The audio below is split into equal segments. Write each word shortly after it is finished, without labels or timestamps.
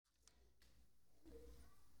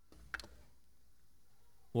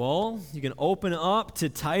Well, you can open up to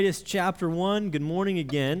Titus chapter 1. Good morning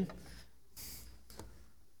again.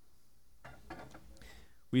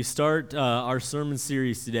 We start our sermon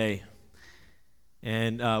series today,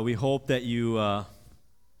 and we hope that you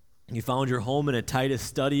found your home in a Titus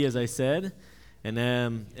study, as I said, and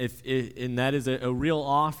that is a real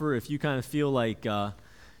offer. If you kind of feel like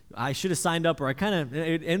I should have signed up, or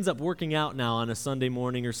it ends up working out now on a Sunday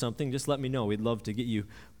morning or something, just let me know. We'd love to get you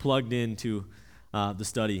plugged into the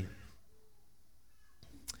study.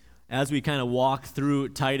 As we kind of walk through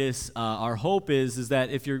Titus, our hope is that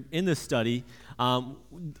if you're in this study,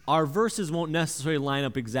 our verses won't necessarily line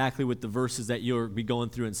up exactly with the verses that you'll be going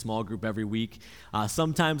through in small group every week.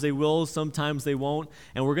 Sometimes they will, sometimes they won't,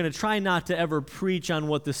 and we're going to try not to ever preach on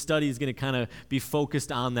what the study is going to kind of be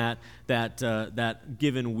focused on that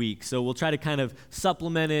given week. So we'll try to kind of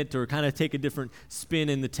supplement it or kind of take a different spin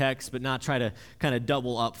in the text, but not try to kind of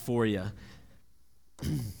double up for you.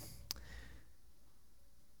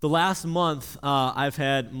 The last month, I've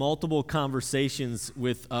had multiple conversations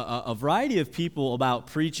with a variety of people about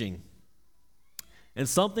preaching. And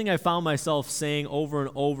something I found myself saying over and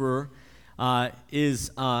over is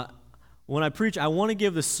when I preach, I want to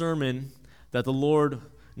give the sermon that the Lord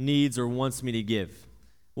needs or wants me to give.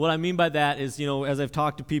 What I mean by that is, as I've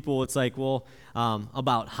talked to people, it's like,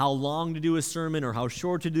 about how long to do a sermon or how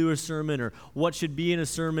short to do a sermon or what should be in a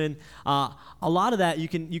sermon. A lot of that you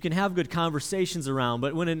can have good conversations around,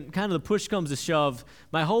 but when kind of the push comes to shove,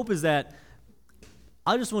 my hope is that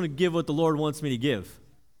I just want to give what the Lord wants me to give.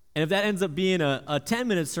 And if that ends up being a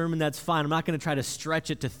 10-minute sermon, that's fine. I'm not going to try to stretch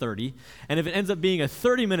it to 30. And if it ends up being a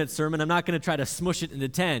 30-minute sermon, I'm not going to try to smush it into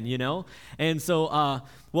 10, And so,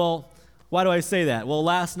 why do I say that? Well,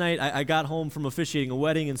 last night I got home from officiating a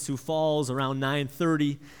wedding in Sioux Falls around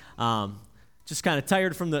 9:30. Just kind of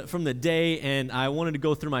tired from the day, and I wanted to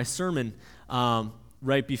go through my sermon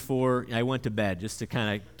right before I went to bed, just to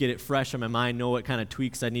kind of get it fresh on my mind, know what kind of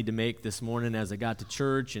tweaks I need to make this morning as I got to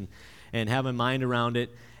church, and have my mind around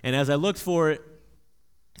it. And as I looked for it,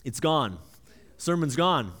 it's gone. Sermon's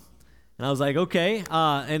gone. And I was like, okay.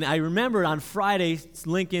 And I remembered on Friday,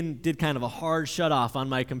 Lincoln did kind of a hard shut-off on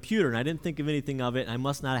my computer, and I didn't think of anything of it. I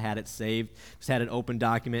must not have had it saved. Just had an open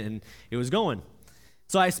document, and it was going.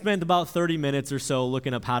 So I spent about 30 minutes or so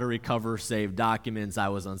looking up how to recover saved documents. I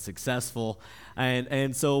was unsuccessful.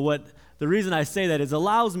 And so the reason I say that is it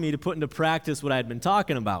allows me to put into practice what I had been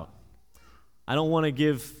talking about. I don't want to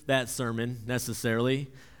give that sermon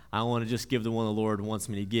necessarily. I want to just give the one the Lord wants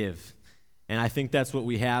me to give. And I think that's what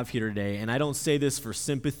we have here today. And I don't say this for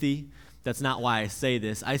sympathy. That's not why I say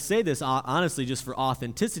this. I say this honestly just for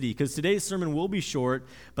authenticity, because today's sermon will be short,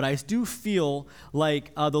 but I do feel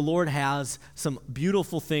like the Lord has some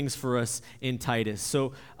beautiful things for us in Titus.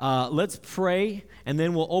 So let's pray, and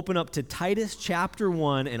then we'll open up to Titus chapter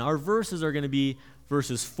 1, and our verses are going to be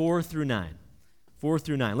verses 4 through 9. 4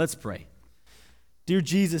 through 9. Let's pray. Dear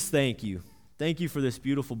Jesus, thank you. Thank you for this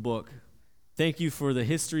beautiful book. Thank you for the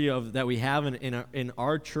history that we have in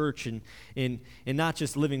our church and in not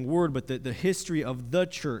just Living Word, but the history of the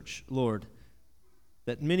church, Lord.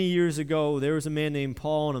 That many years ago, there was a man named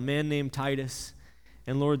Paul and a man named Titus.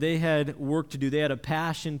 And Lord, they had work to do. They had a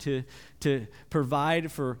passion to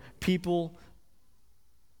provide for people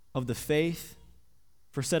of the faith,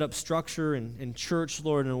 for set up structure and church,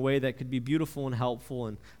 Lord, in a way that could be beautiful and helpful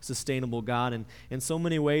and sustainable, God. And in so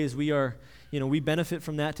many ways, we benefit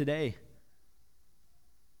from that today.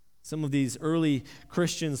 Some of these early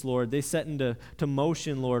Christians, Lord, they set into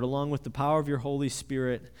motion, Lord, along with the power of your Holy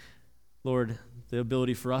Spirit, Lord, the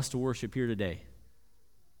ability for us to worship here today,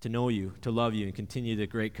 to know you, to love you, and continue the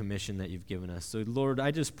great commission that you've given us. So, Lord,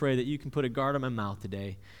 I just pray that you can put a guard on my mouth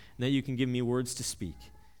today and that you can give me words to speak,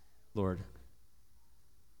 Lord,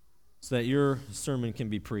 so that your sermon can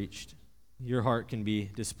be preached, your heart can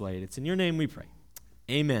be displayed. It's in your name we pray.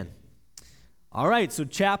 Amen. All right, so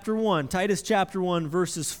chapter 1, Titus chapter 1,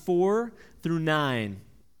 verses 4 through 9.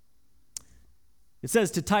 It says,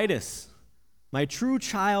 to Titus, my true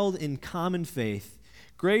child in common faith,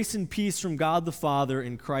 grace and peace from God the Father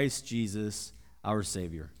and Christ Jesus, our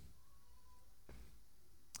Savior.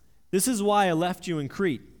 This is why I left you in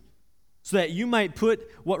Crete, so that you might put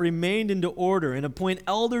what remained into order and appoint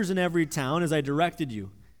elders in every town as I directed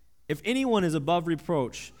you. If anyone is above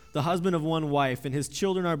reproach, the husband of one wife, and his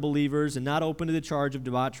children are believers and not open to the charge of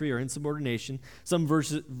debauchery or insubordination. Some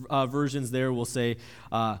versions there will say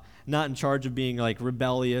not in charge of being like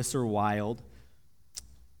rebellious or wild.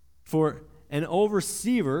 For an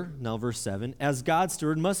overseer, now verse 7, as God's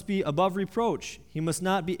steward must be above reproach. He must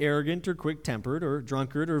not be arrogant or quick-tempered or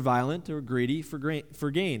drunkard or violent or greedy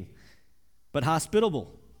for gain, but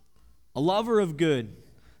hospitable, a lover of good,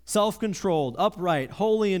 self-controlled, upright,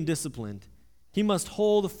 holy, and disciplined. He must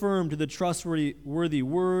hold firm to the trustworthy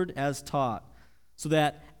word as taught, so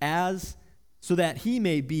that he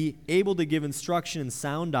may be able to give instruction in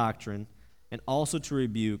sound doctrine and also to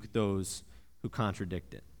rebuke those who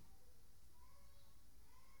contradict it.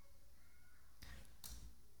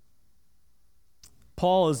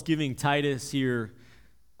 Paul is giving Titus here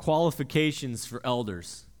qualifications for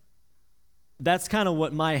elders. That's kind of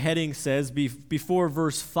what my heading says. Before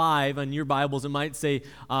verse 5 on your Bibles, it might say,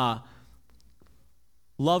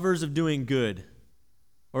 lovers of doing good,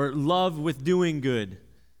 or love with doing good.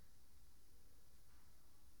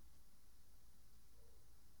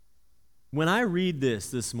 When I read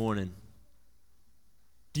this morning,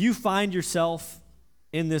 do you find yourself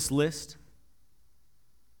in this list?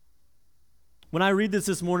 When I read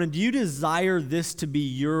this morning, do you desire this to be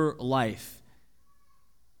your life?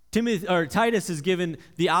 Titus is given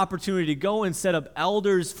the opportunity to go and set up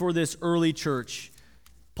elders for this early church.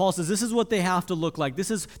 Paul says this is what they have to look like. This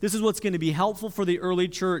is what's going to be helpful for the early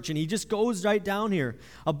church. And he just goes right down here.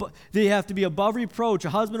 They have to be above reproach, a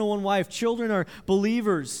husband and one wife. Children are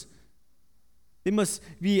believers. They must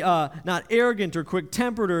be not arrogant or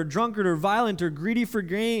quick-tempered or drunkard or violent or greedy for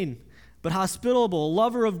gain, but hospitable,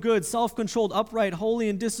 lover of good, self-controlled, upright, holy,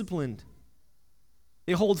 and disciplined.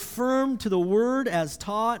 They hold firm to the word as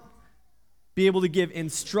taught, be able to give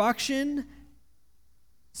instruction,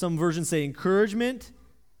 some versions say encouragement,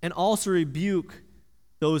 and also rebuke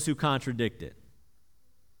those who contradict it.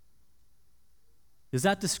 Does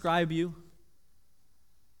that describe you?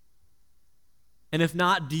 And if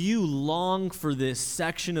not, do you long for this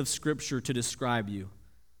section of Scripture to describe you?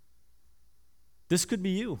 This could be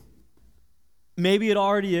you. Maybe it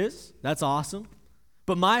already is. That's awesome.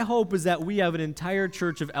 But my hope is that we have an entire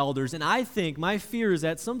church of elders. And I think my fear is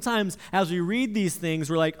that sometimes as we read these things,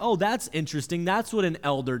 we're like, oh, that's interesting. That's what an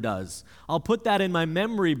elder does. I'll put that in my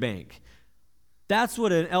memory bank. That's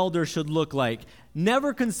what an elder should look like.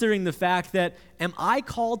 Never considering the fact that, am I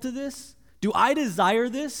called to this? Do I desire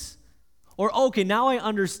this? Or, okay, now I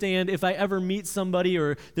understand if I ever meet somebody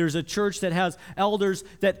or there's a church that has elders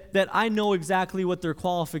that I know exactly what their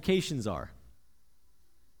qualifications are.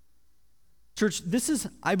 Church, this is,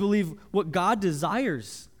 I believe, what God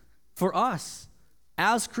desires for us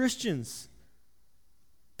as Christians.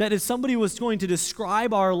 That if somebody was going to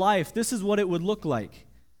describe our life, this is what it would look like.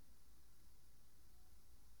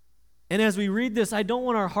 And as we read this, I don't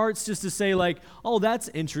want our hearts just to say like, oh, that's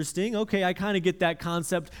interesting. Okay, I kind of get that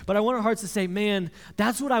concept. But I want our hearts to say, man,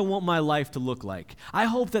 that's what I want my life to look like. I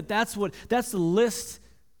hope that that's the list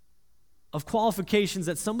of qualifications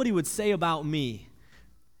that somebody would say about me.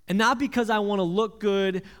 And not because I want to look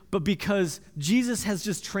good, but because Jesus has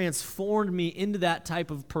just transformed me into that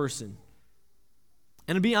type of person.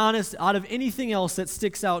 And to be honest, out of anything else that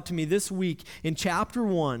sticks out to me this week in chapter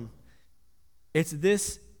 1, it's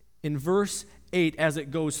this in verse 8 as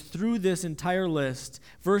it goes through this entire list.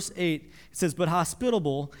 Verse 8, it says, but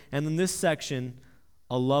hospitable, and in this section,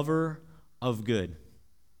 a lover of good.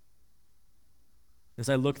 As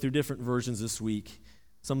I look through different versions this week,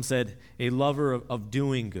 some said a lover of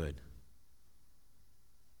doing good.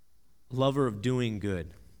 Lover of doing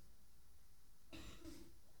good.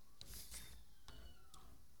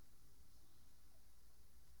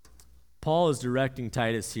 Paul is directing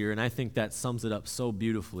Titus here, and I think that sums it up so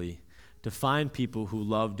beautifully, to find people who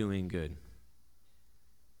love doing good.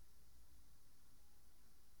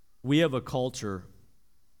 We have a culture,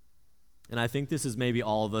 and I think this is maybe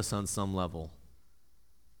all of us on some level,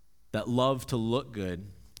 that love to look good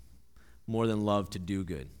more than love to do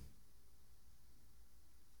good.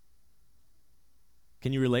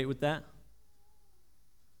 Can you relate with that?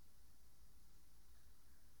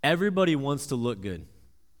 Everybody wants to look good.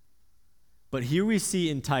 But here we see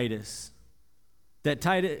in Titus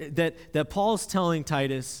that Paul's telling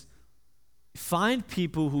Titus, find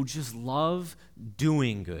people who just love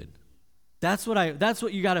doing good. That's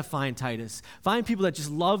what you got to find, Titus. Find people that just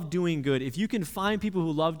love doing good. If you can find people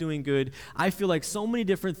who love doing good, I feel like so many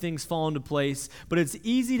different things fall into place. But it's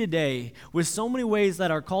easy today with so many ways that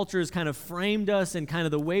our culture has kind of framed us, and kind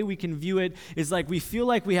of the way we can view it is like we feel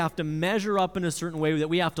like we have to measure up in a certain way, that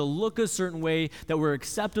we have to look a certain way, that we're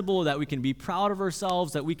acceptable, that we can be proud of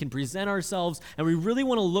ourselves, that we can present ourselves, and we really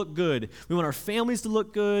want to look good. We want our families to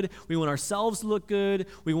look good. We want ourselves to look good.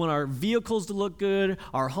 We want our vehicles to look good,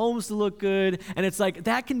 our homes to look good. And it's like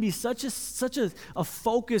that can be such a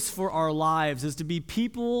focus for our lives, is to be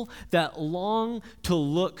people that long to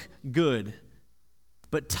look good.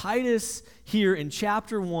 But Titus here in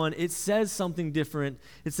chapter 1, it says something different.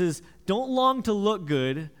 It says, don't long to look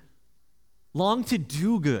good, long to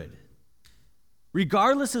do good.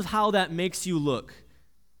 regardless of how that makes you look.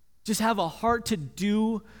 Just have a heart to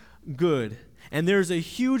do good. And there's a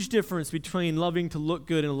huge difference between loving to look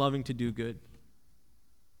good and loving to do good.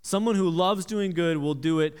 Someone who loves doing good will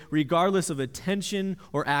do it regardless of attention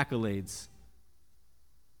or accolades.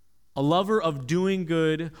 A lover of doing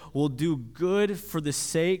good will do good for the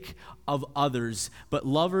sake of others, but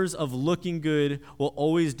lovers of looking good will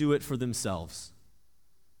always do it for themselves.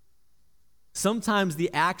 Sometimes the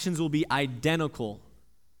actions will be identical.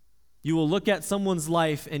 You will look at someone's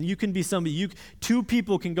life, and you can be somebody, two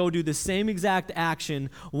people can go do the same exact action.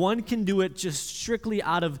 One can do it just strictly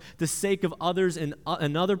out of the sake of others, and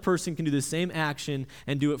another person can do the same action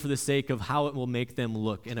and do it for the sake of how it will make them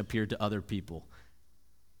look and appear to other people.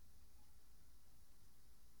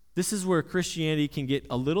 This is where Christianity can get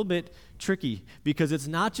a little bit tricky, because it's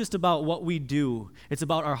not just about what we do, it's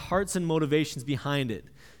about our hearts and motivations behind it.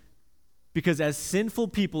 Because as sinful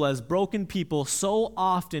people, as broken people, so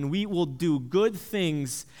often we will do good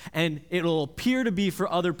things and it'll appear to be for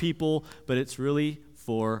other people, but it's really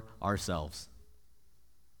for ourselves.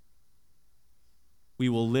 We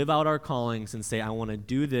will live out our callings and say, I want to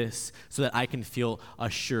do this so that I can feel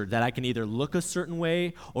assured, that I can either look a certain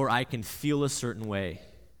way or I can feel a certain way.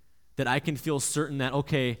 That I can feel certain that,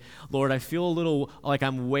 okay, Lord, I feel a little like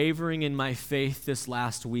I'm wavering in my faith this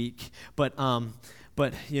last week, but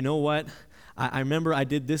you know what? I remember I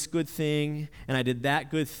did this good thing, and I did that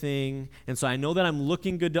good thing, and so I know that I'm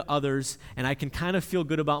looking good to others, and I can kind of feel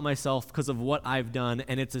good about myself because of what I've done,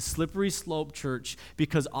 and it's a slippery slope, church,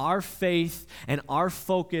 because our faith and our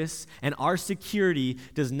focus and our security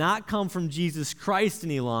does not come from Jesus Christ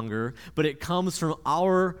any longer, but it comes from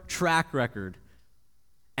our track record,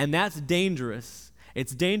 and that's dangerous.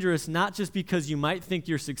 It's dangerous not just because you might think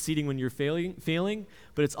you're succeeding when you're failing,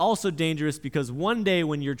 but it's also dangerous because one day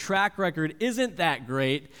when your track record isn't that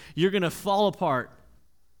great, you're going to fall apart.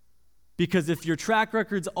 Because if your track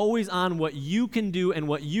record's always on what you can do and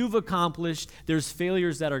what you've accomplished, there's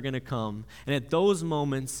failures that are going to come. And at those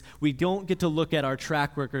moments, we don't get to look at our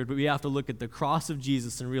track record, but we have to look at the cross of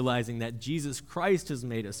Jesus and realizing that Jesus Christ has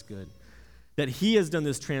made us good. That he has done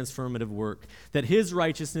this transformative work, that his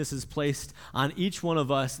righteousness is placed on each one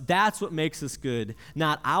of us. That's what makes us good.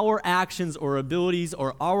 Not our actions or abilities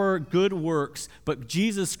or our good works, but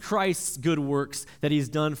Jesus Christ's good works that he's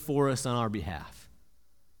done for us on our behalf.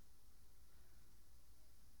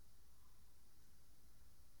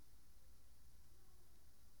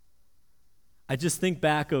 I just think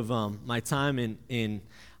back of my time in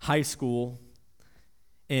high school.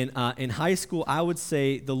 And in high school, I would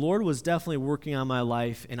say the Lord was definitely working on my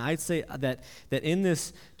life, and I'd say that in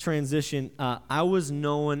this transition, I was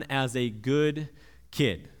known as a good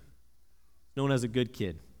kid.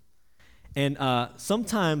 And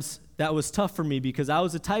sometimes that was tough for me because I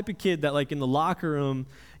was the type of kid that, like, in the locker room,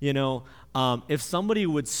 if somebody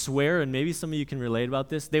would swear, and maybe some of you can relate about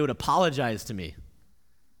this, they would apologize to me.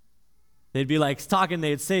 They'd be like talking,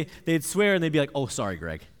 they'd swear, and they'd be like, "Oh, sorry,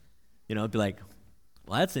 Greg." It'd be like,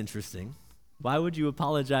 well, that's interesting. Why would you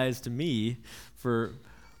apologize to me for...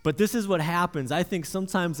 But this is what happens. I think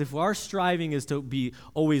sometimes if our striving is to be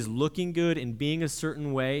always looking good and being a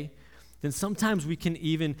certain way, then sometimes we can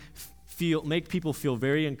even make people feel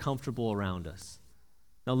very uncomfortable around us.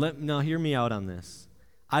 Now hear me out on this.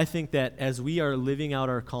 I think that as we are living out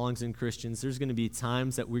our callings in Christians, there's going to be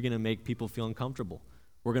times that we're going to make people feel uncomfortable.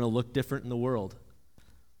 We're going to look different in the world.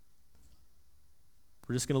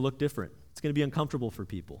 We're just going to look different. It's going to be uncomfortable for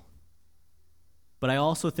people. But I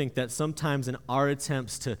also think that sometimes in our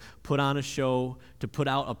attempts to put on a show, to put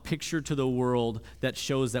out a picture to the world that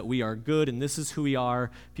shows that we are good and this is who we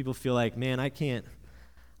are, people feel like, man, I can't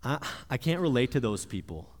relate to those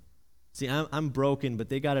people. See, I'm broken, but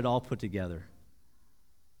they got it all put together.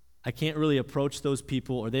 I can't really approach those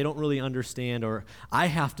people, or they don't really understand, or I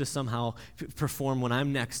have to somehow perform when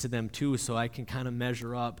I'm next to them too so I can kind of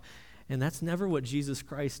measure up. And that's never what Jesus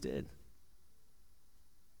Christ did.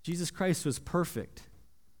 Jesus Christ was perfect,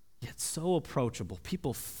 yet so approachable.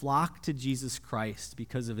 People flock to Jesus Christ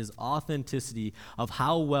because of his authenticity, of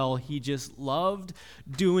how well he just loved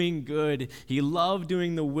doing good. He loved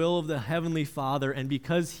doing the will of the Heavenly Father, and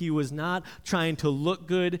because he was not trying to look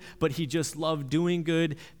good, but he just loved doing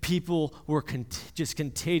good, people were just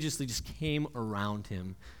contagiously just came around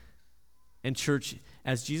him. And church,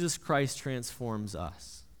 as Jesus Christ transforms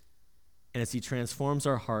us, and as he transforms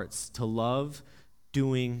our hearts to love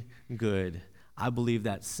doing good, I believe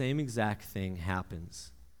that same exact thing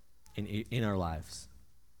happens in our lives.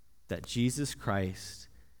 That Jesus Christ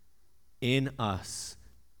in us,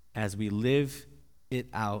 as we live it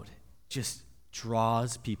out, just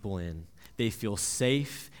draws people in. they feel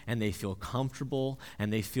safe and they feel comfortable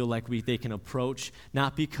and they feel like they can approach,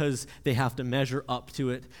 not because they have to measure up to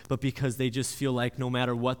it, but because they just feel like no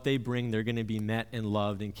matter what they bring, they're going to be met and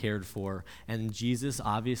loved and cared for. And Jesus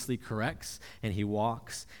obviously corrects, and he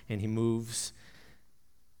walks and he moves,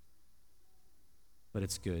 but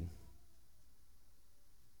it's good.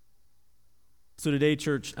 So today,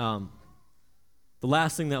 church, the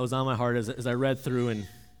last thing that was on my heart as I read through, and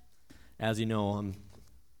as you know,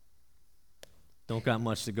 don't got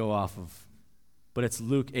much to go off of, but it's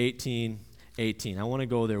Luke 18:18. I want to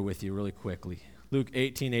go there with you really quickly. Luke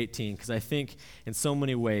 18:18, because I think in so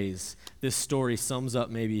many ways this story sums up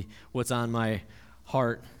maybe what's on my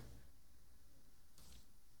heart.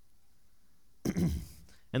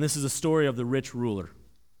 And this is a story of the rich ruler.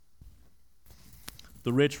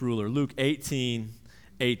 The rich ruler, Luke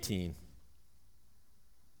 18:18.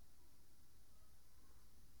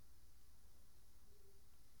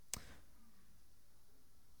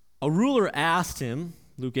 A ruler asked him,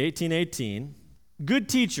 Luke 18:18, "Good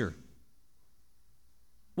teacher,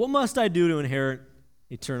 what must I do to inherit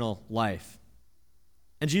eternal life?"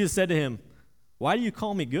 And Jesus said to him, "Why do you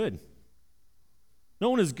call me good?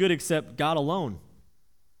 No one is good except God alone.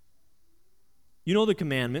 You know the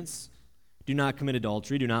commandments. Do not commit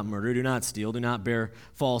adultery, do not murder, do not steal, do not bear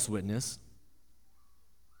false witness.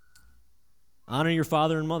 Honor your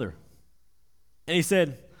father and mother." And he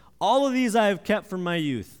said, "All of these I have kept from my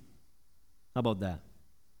youth." How about that?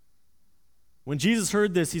 When Jesus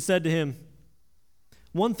heard this, he said to him,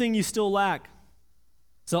 "One thing you still lack.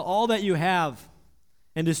 Sell all that you have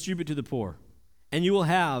and distribute to the poor, and you will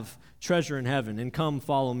have treasure in heaven, and come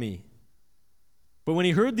follow me." But when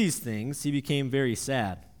he heard these things, he became very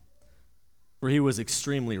sad, for he was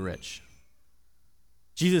extremely rich.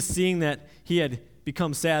 Jesus, seeing that he had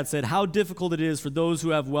become sad, said, "How difficult it is for those who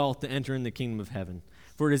have wealth to enter in the kingdom of heaven.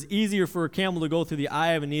 For it is easier for a camel to go through the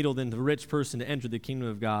eye of a needle than for a rich person to enter the kingdom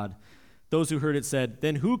of God." Those who heard it said,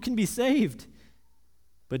 "Then who can be saved?"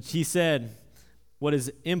 But he said, "What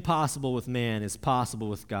is impossible with man is possible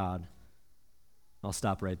with God." I'll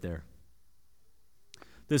stop right there.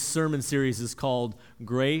 This sermon series is called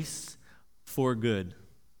Grace for Good.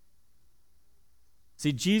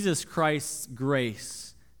 See, Jesus Christ's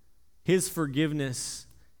grace, his forgiveness,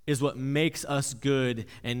 is what makes us good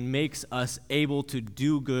and makes us able to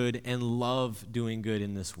do good and love doing good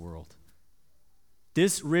in this world.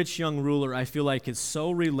 This rich young ruler, I feel like, is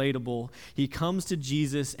so relatable. He comes to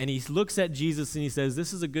Jesus and he looks at Jesus and he says,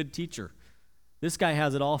 "This is a good teacher. This guy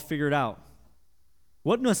has it all figured out.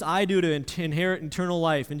 What must I do to inherit eternal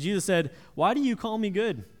life?" And Jesus said, "Why do you call me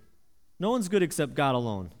good? No one's good except God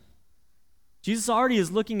alone." Jesus already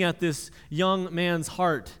is looking at this young man's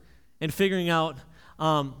heart and figuring out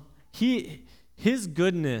his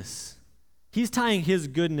goodness. He's tying his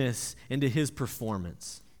goodness into his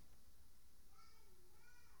performance.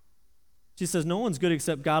 Jesus says, no one's good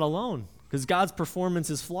except God alone, because God's performance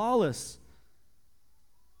is flawless.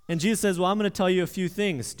 And Jesus says, well, I'm going to tell you a few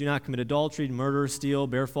things. Do not commit adultery, murder, steal,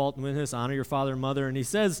 bear false witness, honor your father and mother. And he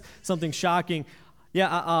says something shocking. Yeah,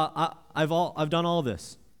 I've done all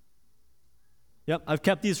this. Yep, I've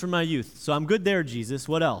kept these from my youth. So I'm good there, Jesus.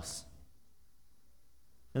 What else?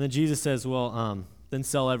 And then Jesus says, well, then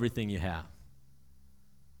sell everything you have.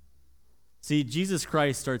 See, Jesus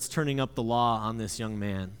Christ starts turning up the law on this young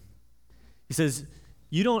man. He says,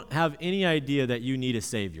 you don't have any idea that you need a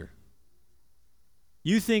Savior.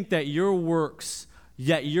 You think that your works,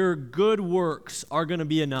 that your good works are going to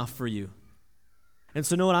be enough for you. And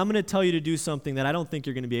so, know what? I'm going to tell you to do something that I don't think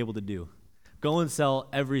you're going to be able to do. Go and sell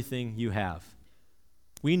everything you have.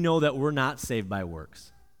 We know that we're not saved by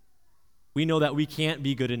works. We know that we can't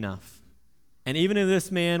be good enough. And even if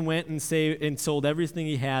this man went and sold everything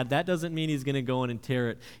he had, that doesn't mean he's going to go and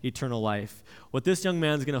inherit eternal life. What this young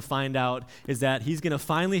man's going to find out is that he's going to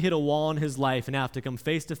finally hit a wall in his life and have to come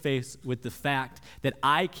face to face with the fact that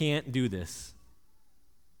I can't do this.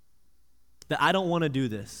 That I don't want to do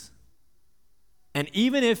this. And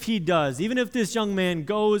even if he does, even if this young man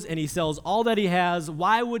goes and he sells all that he has,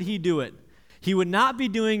 why would he do it? He would not be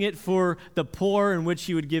doing it for the poor in which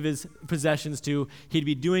he would give his possessions to. He'd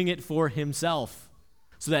be doing it for himself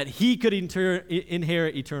so that he could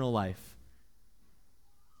inherit eternal life.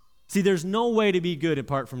 See, there's no way to be good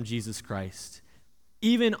apart from Jesus Christ.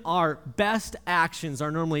 Even our best actions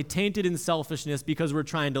are normally tainted in selfishness because we're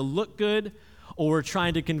trying to look good or we're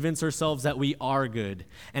trying to convince ourselves that we are good.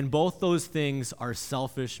 And both those things are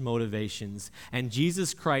selfish motivations. And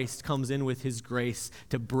Jesus Christ comes in with his grace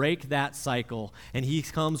to break that cycle. And he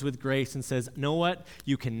comes with grace and says, know what?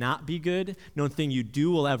 You cannot be good. No thing you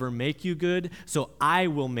do will ever make you good. So I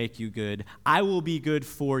will make you good. I will be good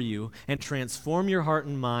for you and transform your heart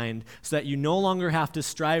and mind so that you no longer have to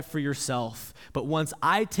strive for yourself. But once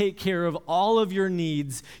I take care of all of your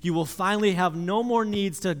needs, you will finally have no more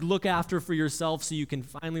needs to look after for yourself, so you can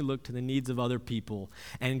finally look to the needs of other people.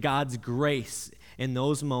 And God's grace in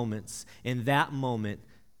those moments, in that moment,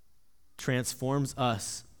 transforms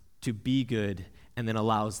us to be good and then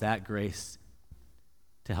allows that grace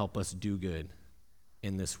to help us do good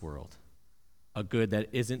in this world. A good that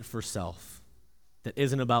isn't for self, that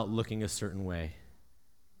isn't about looking a certain way.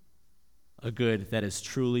 A good that is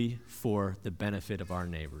truly for the benefit of our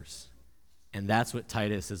neighbors. And that's what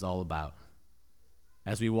Titus is all about.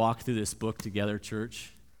 As we walk through this book together,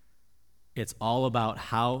 church, it's all about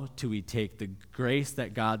how do we take the grace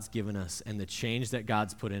that God's given us and the change that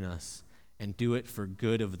God's put in us and do it for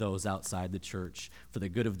good of those outside the church, for the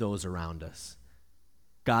good of those around us.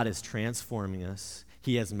 God is transforming us.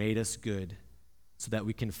 He has made us good so that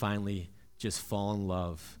we can finally just fall in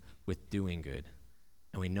love with doing good.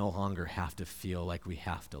 And we no longer have to feel like we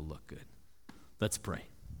have to look good. Let's pray.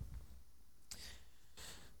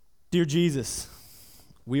 Dear Jesus,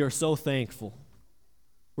 we are so thankful.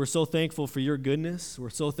 We're so thankful for your goodness. We're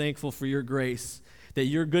so thankful for your grace, that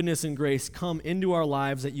your goodness and grace come into our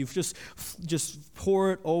lives, that you've just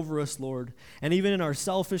pour it over us, Lord. And even in our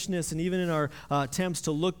selfishness and even in our attempts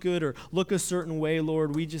to look good or look a certain way,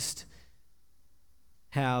 Lord, we just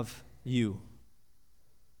have you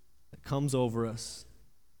that comes over us,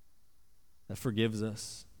 that forgives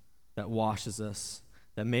us, that washes us,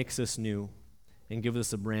 that makes us new, and gives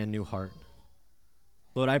us a brand new heart.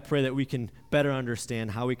 Lord, I pray that we can better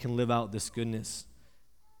understand how we can live out this goodness,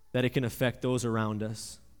 that it can affect those around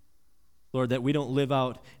us. Lord, that we don't live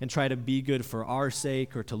out and try to be good for our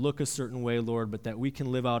sake or to look a certain way, Lord, but that we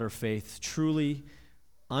can live out our faith truly,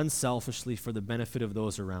 unselfishly for the benefit of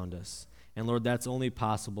those around us. And Lord, that's only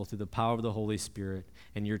possible through the power of the Holy Spirit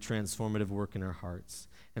and your transformative work in our hearts.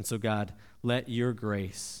 And so, God, let your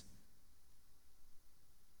grace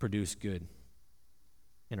produce good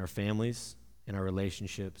in our families, in our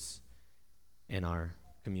relationships, in our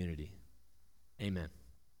community. Amen.